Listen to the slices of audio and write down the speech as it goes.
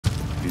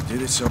You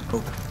did it, so...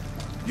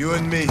 You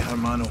and me,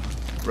 hermano.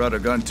 Brought a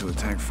gun to a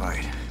tank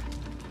fight.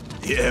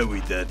 Yeah,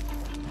 we did.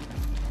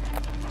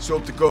 So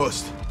up the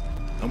coast.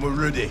 And we're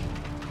ready.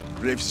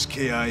 Graves is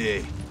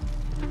KIA.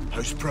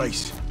 How's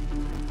Price?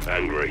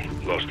 Angry.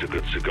 Lost a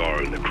good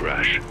cigar in the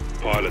crash.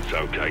 Pilot's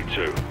okay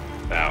too.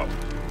 Out.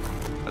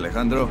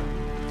 Alejandro,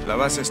 la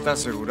base está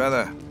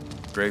asegurada.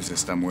 Graves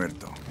está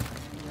muerto.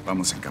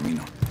 Vamos en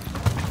camino.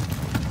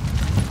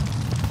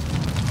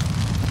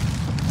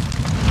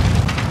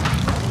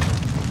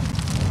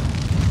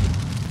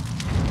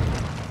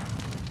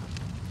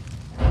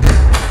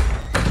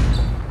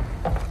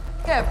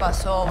 ¿Qué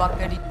pasó,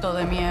 vaquerito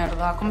de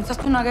mierda?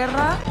 ¿Comenzaste una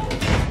guerra?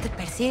 Te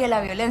persigue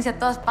la violencia a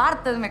todas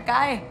partes, me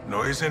cae.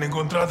 No hice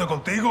ningún trato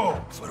contigo.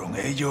 Fueron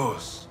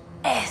ellos.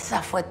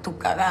 Esa fue tu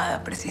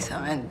cagada,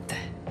 precisamente.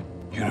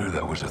 You knew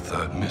that was a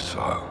third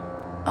missile.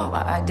 Oh,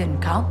 I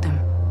didn't count them.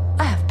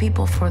 I have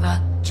people for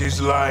that.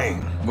 She's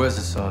lying. Where's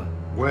the son?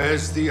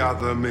 Where's the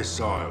other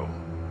missile?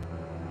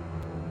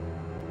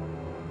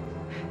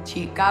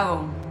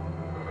 Chicago.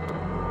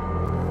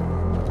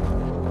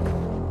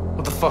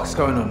 What the fuck's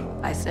going on?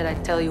 I said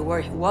I'd tell you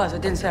where he was. I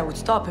didn't say I would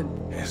stop him.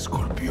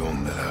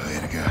 Escorpión de la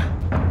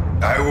verga.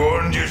 I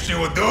warned you she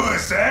would do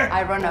this, eh?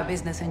 I run a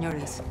business,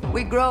 señores.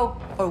 We grow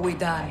or we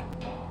die.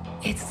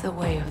 It's the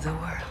way of the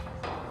world.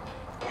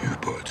 You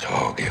put a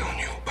target on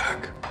your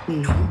back.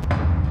 No.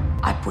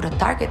 I put a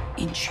target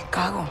in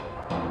Chicago.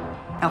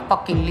 Now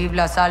fucking leave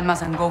Las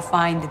Almas and go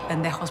find the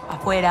pendejos pa'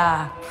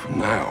 fuera. From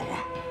now,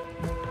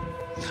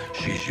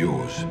 she's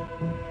yours.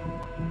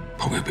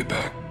 But we'll be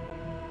back.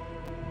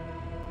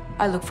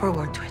 I look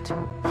forward to it.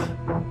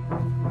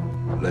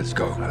 Let's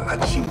go. A la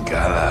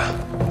chingada.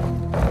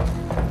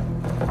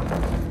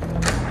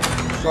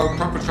 So,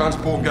 proper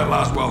transport and get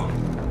Laswell.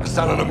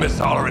 Hassan and a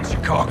missile are in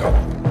Chicago.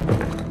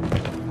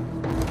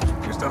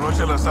 Esta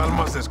noche Las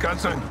Almas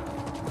descansan.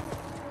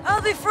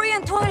 I'll be free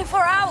in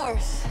 24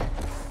 hours.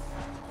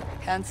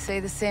 Can't say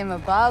the same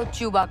about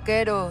you,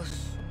 vaqueros.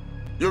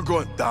 You're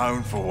going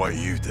down for what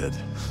you did.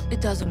 It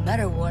doesn't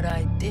matter what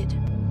I did.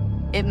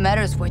 It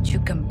matters what you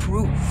can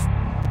prove.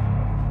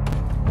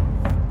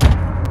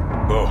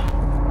 Go.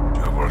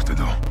 You have work to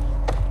do.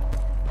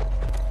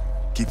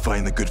 Keep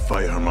fighting the good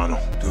fight, hermano.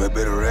 To a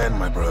bitter end,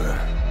 my brother.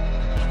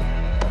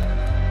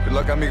 Good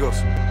luck,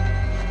 amigos.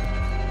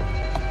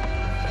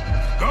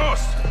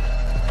 Ghost!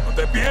 No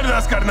te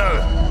pierdas,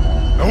 carnal.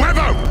 ¡A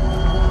huevo!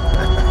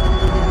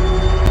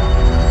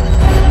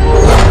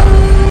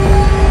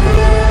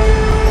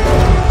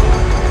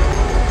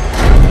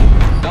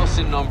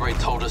 Nelson Nombre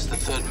told us the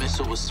third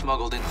missile was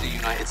smuggled into the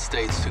United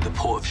States through the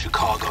port of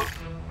Chicago.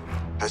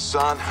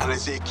 Hassan and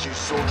his AQ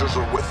soldiers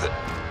are with it.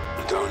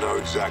 We don't know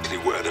exactly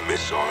where the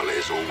missile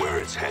is or where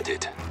it's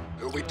headed.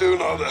 But we do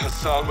know that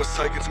Hassan was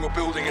taken to a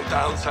building in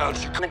downtown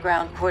Chicago. On the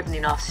ground,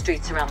 cordoning off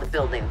streets around the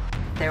building.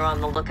 They're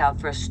on the lookout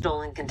for a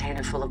stolen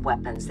container full of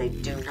weapons. They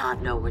do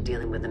not know we're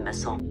dealing with a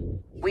missile.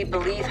 We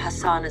believe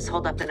Hassan is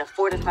holed up in a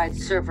fortified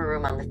server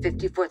room on the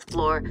 54th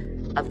floor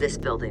of this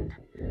building.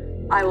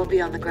 I will be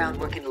on the ground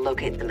working to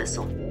locate the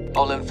missile.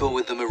 I'll infill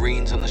with the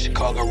Marines on the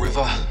Chicago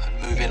River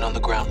and move in on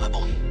the ground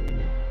level.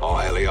 I'll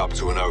heli up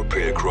to an OP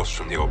across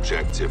from the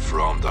objective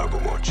for armed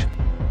overwatch.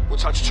 We'll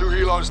touch 2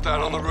 helos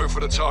down on the roof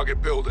of the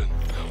target building.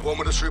 One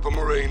with a troop of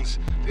Marines,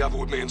 the other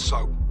with me and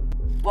Soap.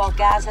 While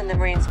Gaz and the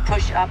Marines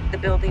push up the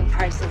building,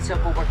 Price and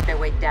Soap will work their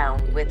way down,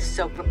 with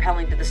Soap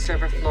propelling to the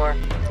server floor,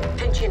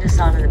 pinching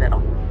Hassan in the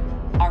middle.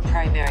 Our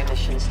primary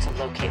mission is to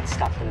locate and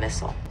stop the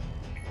missile.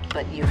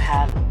 But you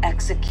have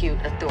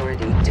execute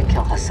authority to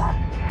kill Hassan.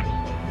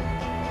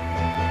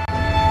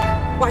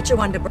 Watcher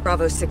 1 to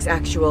Bravo 6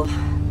 actual.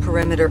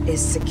 Perimeter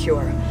is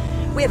secure.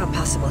 We have a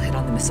possible hit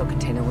on the missile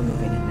container. We're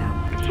moving in now.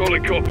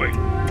 Solid copy.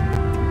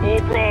 All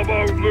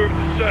Bravo, move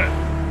to set.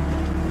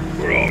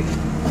 We're on.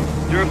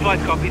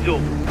 05 copies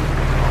all.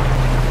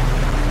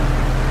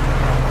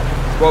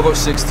 Bravo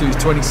 6-2 is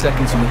 20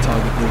 seconds from the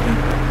target building.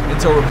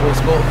 Intel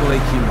reports multiple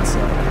AQ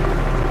inside.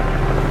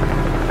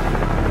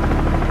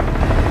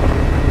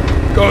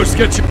 Ghost,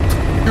 get you.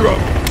 You're up.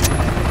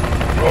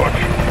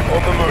 Roger.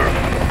 On the move.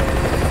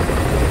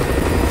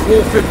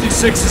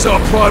 456 is our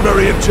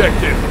primary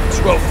objective. It's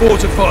well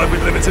fortified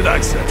with limited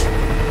access.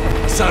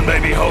 Sun may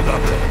be holed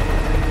up.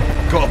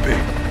 Copy.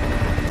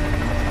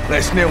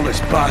 Let's nail this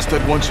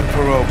bastard once and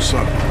for all,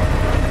 son.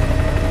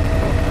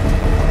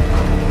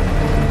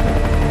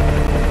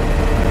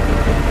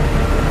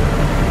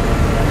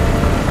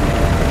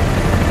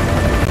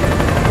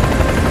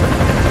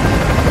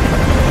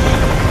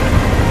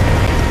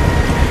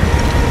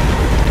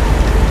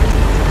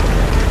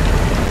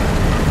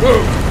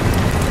 Move!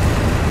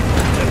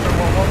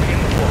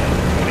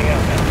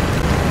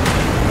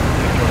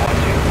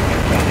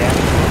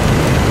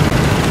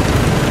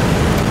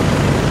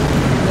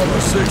 Bravo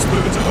 6,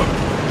 moving to hook.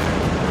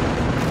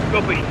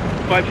 Copy.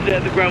 5 set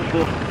at the ground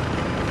floor.